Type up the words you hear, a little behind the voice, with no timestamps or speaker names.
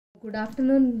Good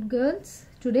afternoon, girls.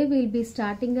 Today we'll be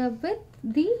starting up with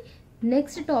the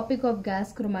next topic of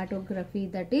gas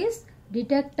chromatography, that is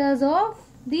detectors of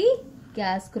the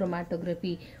gas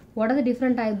chromatography. What are the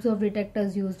different types of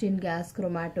detectors used in gas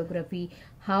chromatography,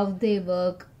 how they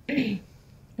work,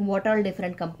 what all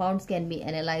different compounds can be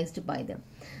analyzed by them.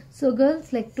 So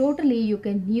girls, totally you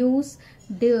can use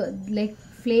the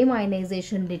flame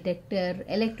ionization detector,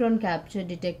 electron capture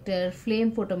detector,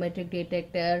 flame photometric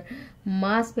detector,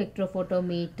 mass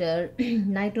spectrophotometer,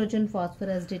 nitrogen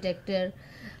phosphorus detector,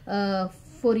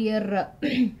 Fourier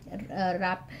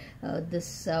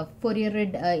Fourier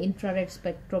red infrared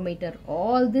spectrometer.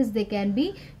 All this they can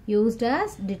be used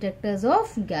as detectors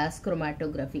of gas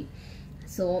chromatography.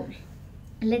 So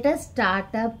let us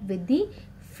start up with the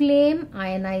flame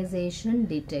ionization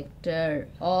detector,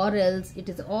 or else it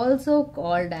is also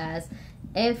called as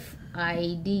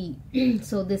FID.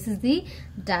 So this is the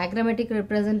diagrammatic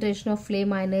representation of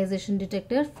flame ionization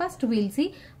detector. First we'll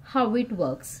see how it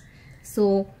works.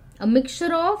 So a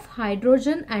mixture of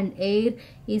hydrogen and air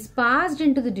is passed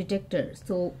into the detector.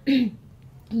 So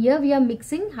here we are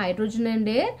mixing hydrogen and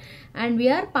air and we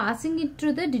are passing it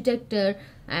to the detector,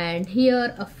 and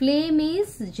here a flame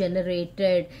is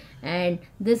generated, and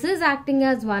this is acting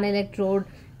as one electrode,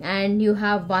 and you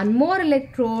have one more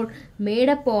electrode made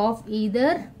up of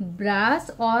either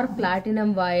brass or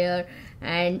platinum wire,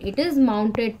 and it is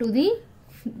mounted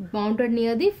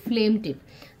near the flame tip.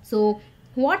 So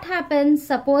what happens,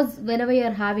 suppose whenever you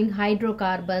are having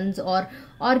hydrocarbons or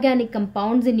organic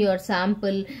compounds in your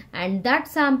sample, and that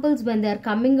samples, when they are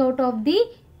coming out of the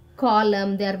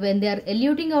column, when they are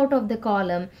eluting out of the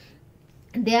column,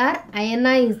 they are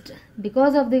ionized.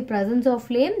 Because of the presence of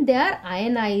flame, they are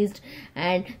ionized,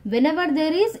 and whenever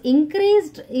there is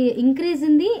increase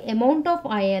in the amount of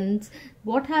ions,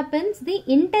 what happens, the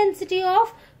intensity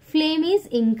of flame is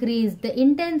increased.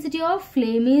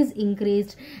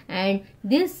 And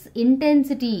this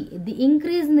intensity, the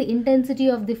increase in the intensity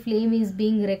of the flame, is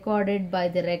being recorded by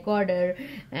the recorder,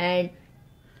 and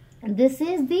this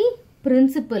is the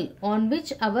principle on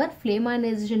which our flame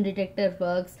ionization detector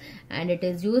works, and it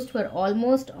is used for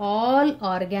almost all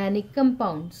organic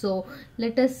compounds. So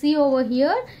let us see over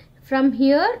here. From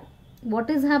here, what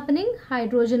is happening?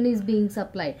 Hydrogen is being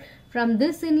supplied. From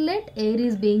this inlet, air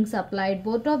is being supplied.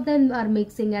 Both of them are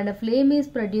mixing and a flame is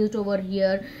produced over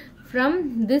here.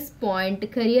 From this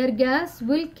point, carrier gas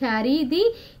will carry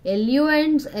the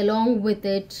eluents along with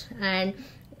it, and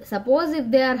suppose if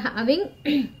they are having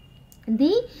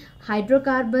the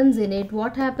hydrocarbons in it,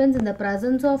 what happens, in the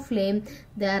presence of flame,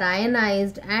 they are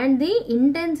ionized and the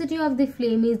intensity of the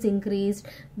flame is increased,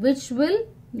 which will,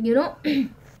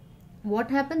 what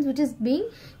happens, which is being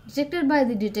detected by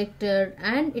the detector,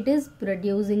 and it is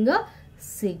producing a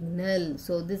signal.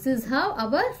 So this is how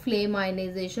our flame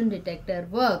ionization detector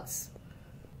works.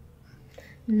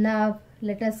 Now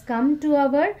let us come to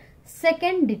our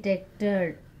second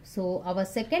detector. So our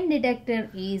second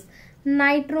detector is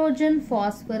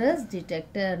nitrogen-phosphorus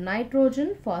detector.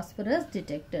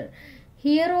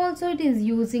 Here also it is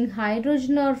using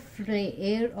hydrogen or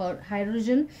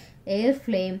hydrogen air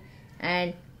flame,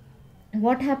 and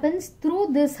what happens, through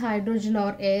this hydrogen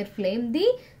or air flame,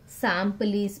 the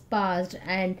sample is passed,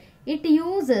 and it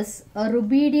uses a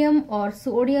rubidium or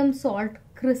sodium salt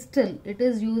crystal. It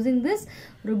is using this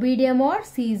rubidium or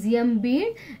cesium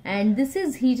bead, and this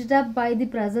is heated up by the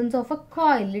presence of a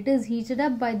coil.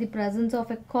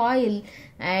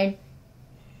 And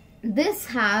this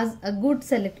has a good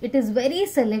it is very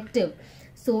selective.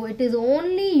 So it is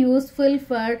only useful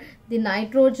for the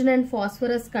nitrogen and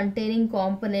phosphorus containing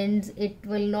components. It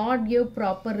will not give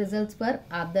proper results for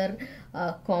other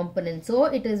components. So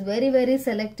it is very, very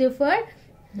selective for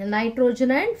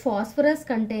nitrogen and phosphorus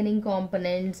containing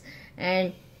components.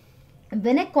 And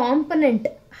when a component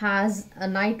has a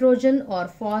nitrogen or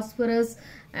phosphorus,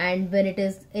 and when it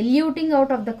is eluting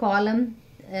out of the column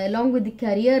along with the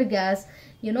carrier gas,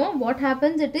 what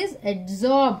happens, it is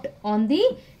adsorbed on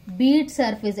the bead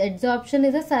surface. Adsorption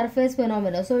is a surface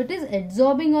phenomenon, so it is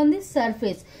adsorbing on the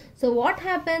surface. So what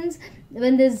happens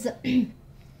when this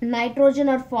nitrogen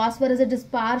or phosphorus, it is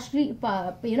partly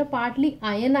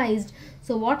ionized,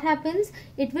 so what happens,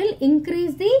 it will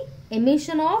increase the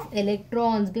emission of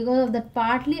electrons. Because of that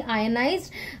partly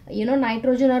ionized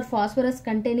nitrogen or phosphorus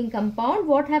containing compound,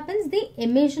 what happens, the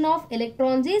emission of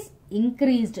electrons is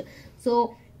increased.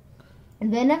 So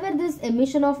whenever this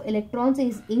emission of electrons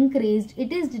is increased,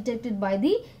 it is detected by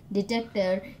the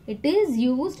detector. It is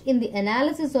used in the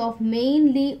analysis of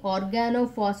mainly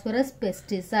organophosphorus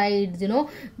pesticides.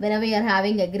 Whenever you are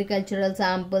having agricultural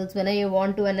samples, whenever you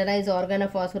want to analyze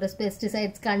organophosphorus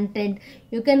pesticides content,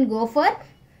 you can go for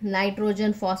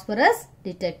nitrogen phosphorus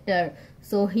detector.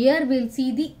 So here we'll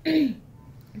see the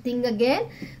thing again.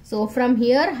 So from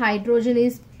here hydrogen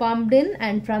is pumped in,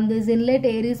 and from this inlet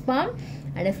air is pumped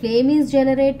and a flame is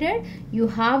generated. You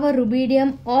have a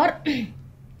rubidium or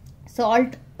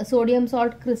sodium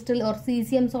salt crystal or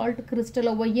cesium salt crystal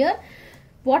over here.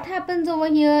 What happens over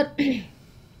here?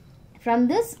 From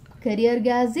this, carrier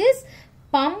gas is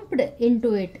pumped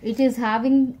into it. It is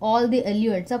having all the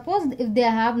eluents. Suppose if they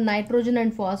have nitrogen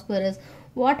and phosphorus,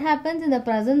 what happens in the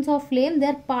presence of flame? They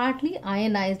are partly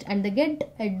ionized and they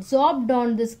get adsorbed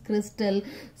on this crystal.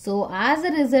 So as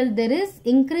a result, there is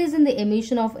increase in the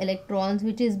emission of electrons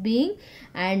which is being,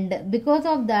 and because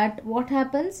of that, what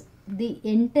happens? The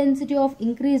intensity of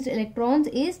increased electrons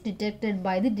is detected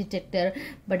by the detector,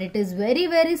 but it is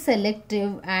very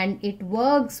selective and it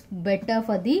works better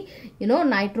for the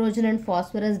nitrogen and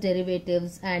phosphorus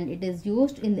derivatives, and it is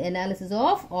used in the analysis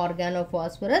of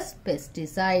organophosphorus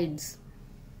pesticides.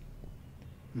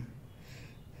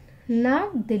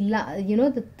 Now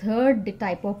the third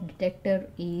type of detector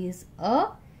is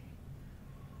a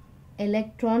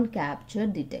electron capture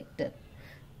detector.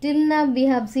 Till now we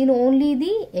have seen only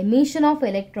the emission of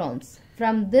electrons.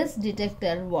 From this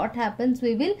detector, what happens?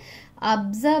 We will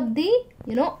observe the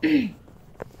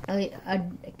a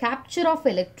capture of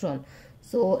electron.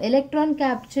 So electron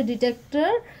capture detector,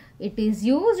 it is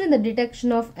used in the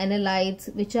detection of analytes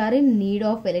which are in need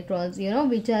of electrons. So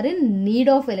which are in need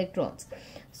of electrons?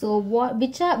 Mostly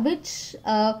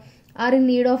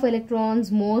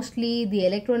the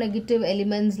electronegative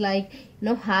elements like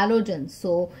halogens.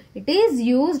 So it is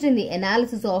used in the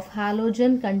analysis of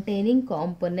halogen containing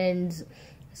components.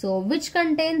 So which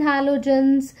contain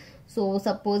halogens? So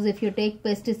suppose if you take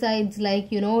pesticides like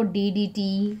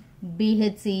DDT,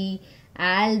 BHC,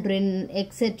 aldrin,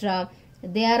 etc.,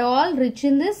 they are all rich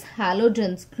in this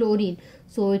halogens, chlorine.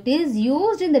 So it is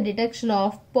used in the detection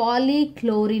of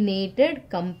polychlorinated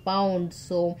compounds.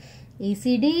 So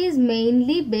ECD is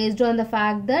mainly based on the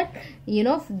fact that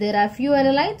there are few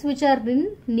analytes which are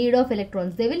in need of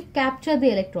electrons. They will capture the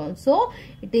electrons. So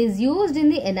it is used in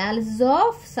the analysis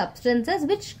of substances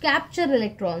which capture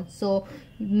electrons. So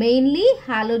mainly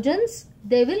halogens,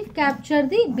 they will capture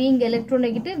the, being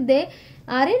electronegative, they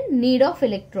are in need of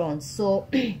electrons. So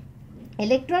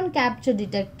electron capture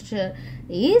detector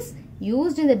is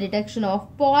used in the detection of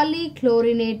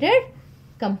polychlorinated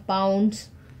compounds.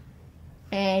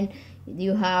 And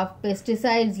you have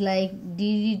pesticides like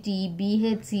DDT,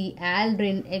 BHC,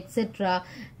 aldrin, etc.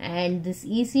 And this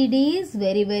ECD is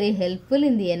very helpful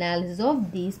in the analysis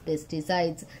of these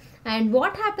pesticides. And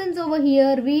what happens over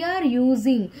here? We are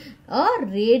using a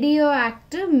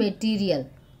radioactive material.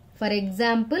 For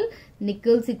example,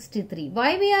 nickel 63.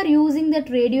 Why we are using that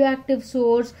radioactive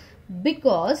source?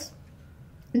 Because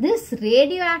this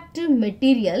radioactive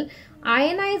material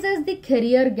ionizes the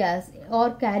carrier gas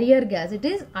or carrier gas. It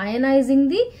is ionizing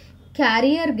the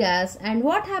carrier gas, and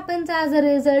what happens as a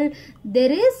result?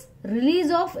 There is release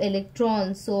of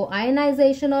electrons. So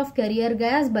ionization of carrier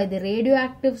gas by the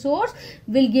radioactive source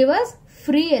will give us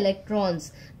free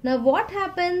electrons. Now what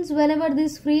happens whenever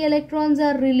these free electrons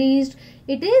are released?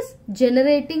 It is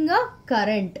generating a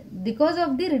current. Because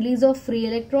of the release of free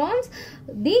electrons,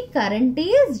 the current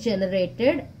is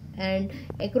generated, and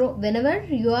whenever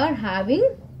you are having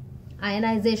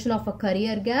ionization of a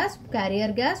carrier gas,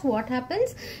 what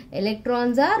happens?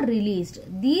 Electrons are released.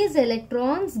 These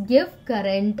electrons give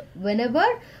current whenever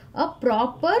a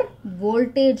proper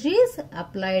voltage is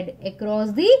applied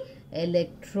across the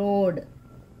electrode.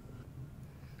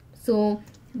 So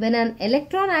when an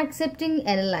electron accepting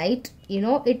analyte,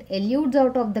 it eludes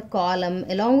out of the column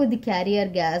along with the carrier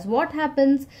gas, what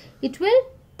happens? It will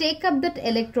take up that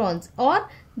electrons, or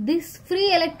these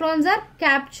free electrons are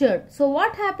captured. So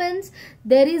what happens?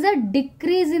 There is a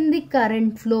decrease in the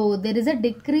current flow. The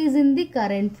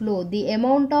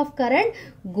amount of current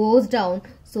goes down.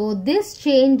 So this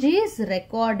change is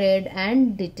recorded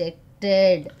and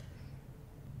detected.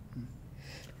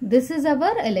 This is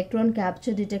our electron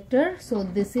capture detector. So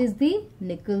this is the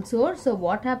nickel source. So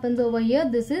what happens over here?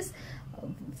 This is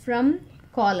from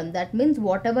column. That means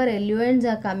whatever eluents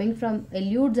are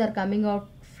coming out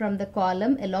from the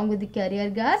column along with the carrier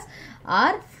gas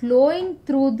are flowing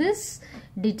through this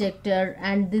detector,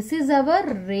 and this is our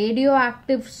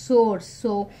radioactive source.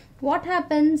 So what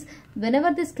happens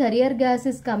whenever this carrier gas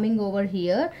is coming over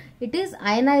here, it is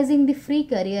ionizing the free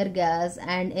carrier gas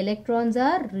and electrons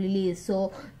are released.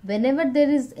 So whenever there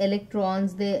is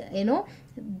electrons,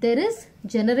 there is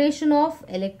generation of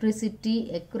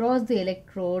electricity across the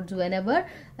electrodes whenever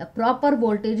a proper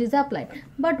voltage is applied.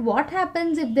 But what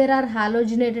happens if there are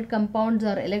halogenated compounds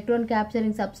or electron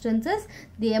capturing substances?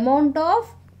 The amount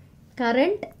of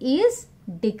current is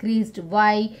decreased.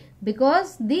 Why?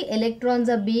 Because the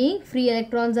free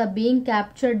electrons are being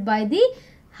captured by the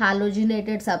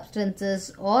halogenated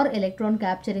substances or electron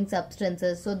capturing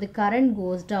substances. So the current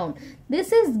goes down.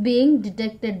 This is being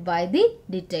detected by the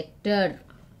detector.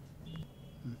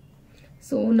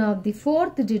 So now the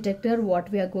fourth detector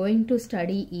what we are going to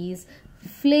study is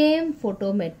flame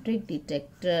photometric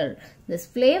detector. This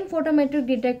flame photometric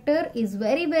detector is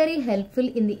very helpful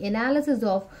in the analysis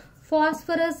of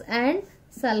phosphorus and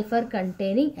sulfur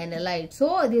containing analytes.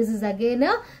 So this is again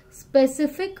a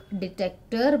specific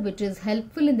detector which is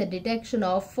helpful in the detection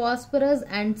of phosphorus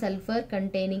and sulfur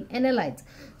containing analytes.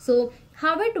 So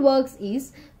how it works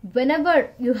is, whenever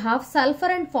you have sulfur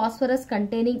and phosphorus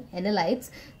containing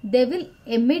analytes, they will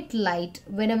emit light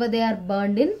whenever they are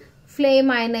burned in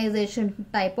flame ionization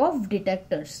type of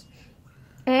detectors,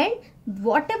 and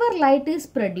whatever light is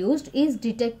produced is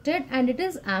detected and it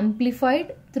is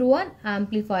amplified through an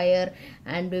amplifier,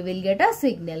 and we will get a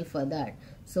signal for that.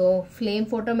 So flame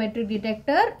photometric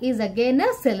detector is again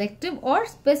a selective or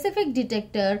specific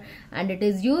detector, and it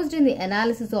is used in the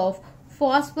analysis of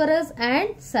phosphorus and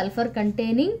sulfur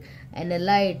containing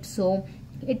analytes. So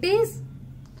it is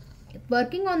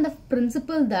working on the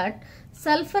principle that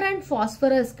sulfur and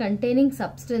phosphorus containing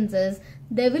substances,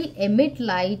 they will emit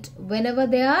light whenever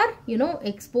they are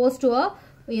exposed to a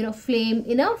flame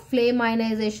in a flame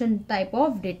ionization type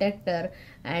of detector,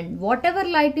 and whatever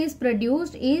light is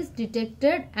produced is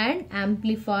detected and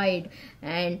amplified.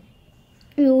 And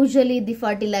usually the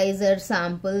fertilizer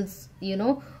samples,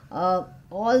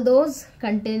 all those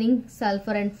containing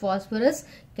sulfur and phosphorus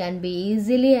can be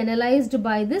easily analyzed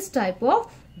by this type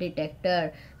of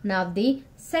detector. Now the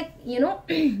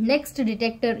next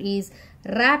detector is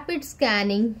rapid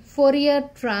scanning Fourier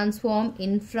transform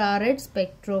infrared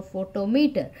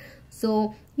spectrophotometer.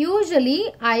 So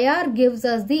usually IR gives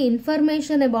us the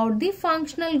information about the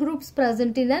functional groups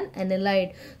present in an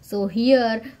analyte. So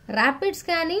here rapid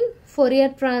scanning Fourier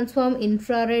transform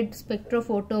infrared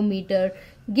spectrophotometer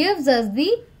gives us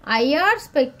the IR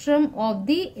spectrum of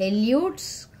the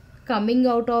elutes coming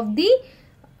out of the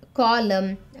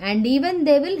column, and even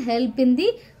they will help in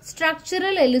the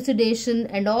structural elucidation,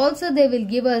 and also they will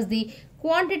give us the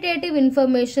quantitative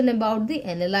information about the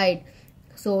analyte.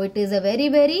 So it is a very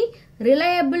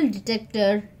reliable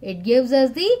detector. It gives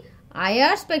us the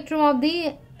IR spectrum of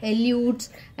the elutes,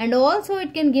 and also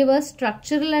it can give us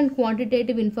structural and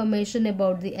quantitative information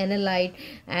about the analyte,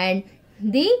 and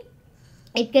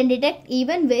it can detect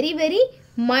even very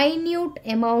minute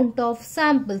amount of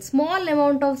sample. Small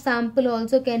amount of sample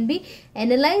also can be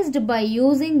analyzed by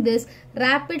using this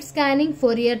rapid scanning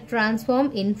Fourier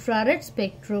transform infrared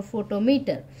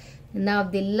spectrophotometer. Now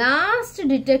the last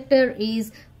detector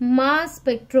is mass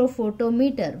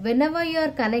spectrophotometer. Whenever you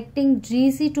are connecting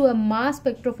GC to a mass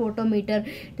spectrophotometer,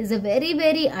 it is a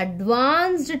very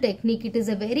advanced technique. It is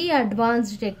a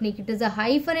It is a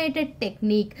hyphenated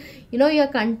technique. You are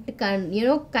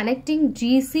connecting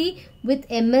GC with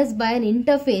MS by an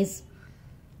interface.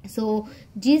 So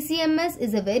GCMS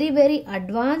is a very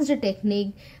advanced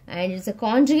technique, and it's a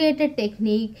conjugated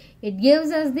technique. It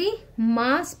gives us the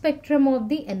mass spectrum of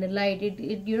the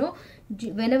analyte.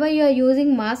 Whenever you are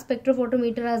using mass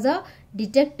spectrophotometer as a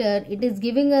detector, it is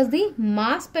giving us the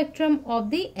mass spectrum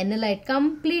of the analyte,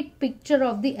 complete picture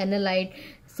of the analyte,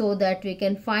 so that we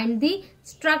can find the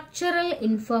structural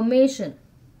information.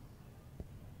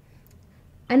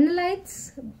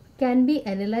 Analytes can be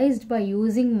analyzed by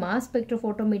using mass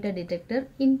spectrophotometer detector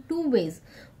in two ways.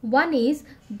 One is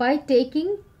by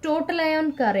taking total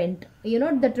ion current,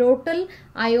 the total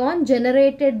ion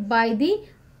generated by the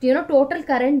total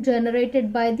current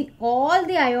generated by all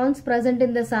the ions present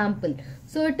in the sample.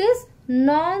 So it is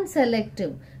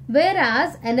non-selective.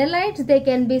 Whereas analytes, they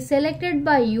can be selected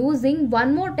by using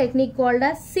one more technique called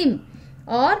as SIM,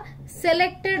 or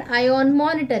selected ion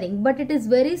monitoring, but it is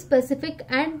very specific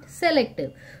and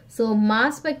selective. So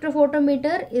mass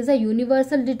spectrophotometer is a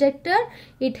universal detector.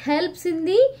 It helps in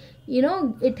the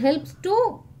it helps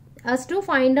to us to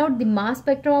find out the mass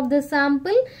spectrum of the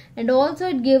sample, and also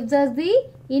it gives us the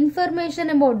information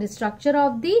about the structure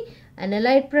of the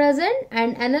analyte present.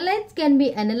 And analytes can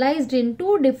be analyzed in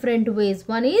two different ways.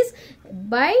 One is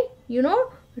by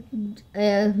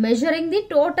measuring the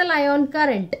total ion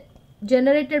current.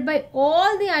 generated by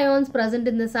all the ions present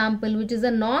in the sample, which is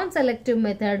a non-selective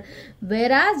method,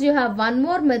 whereas you have one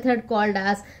more method called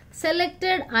as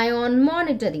selected ion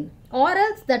monitoring, or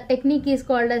else the technique is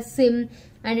called as SIM,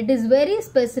 and it is very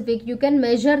specific. You can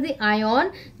measure the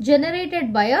ion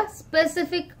generated by a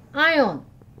specific ion.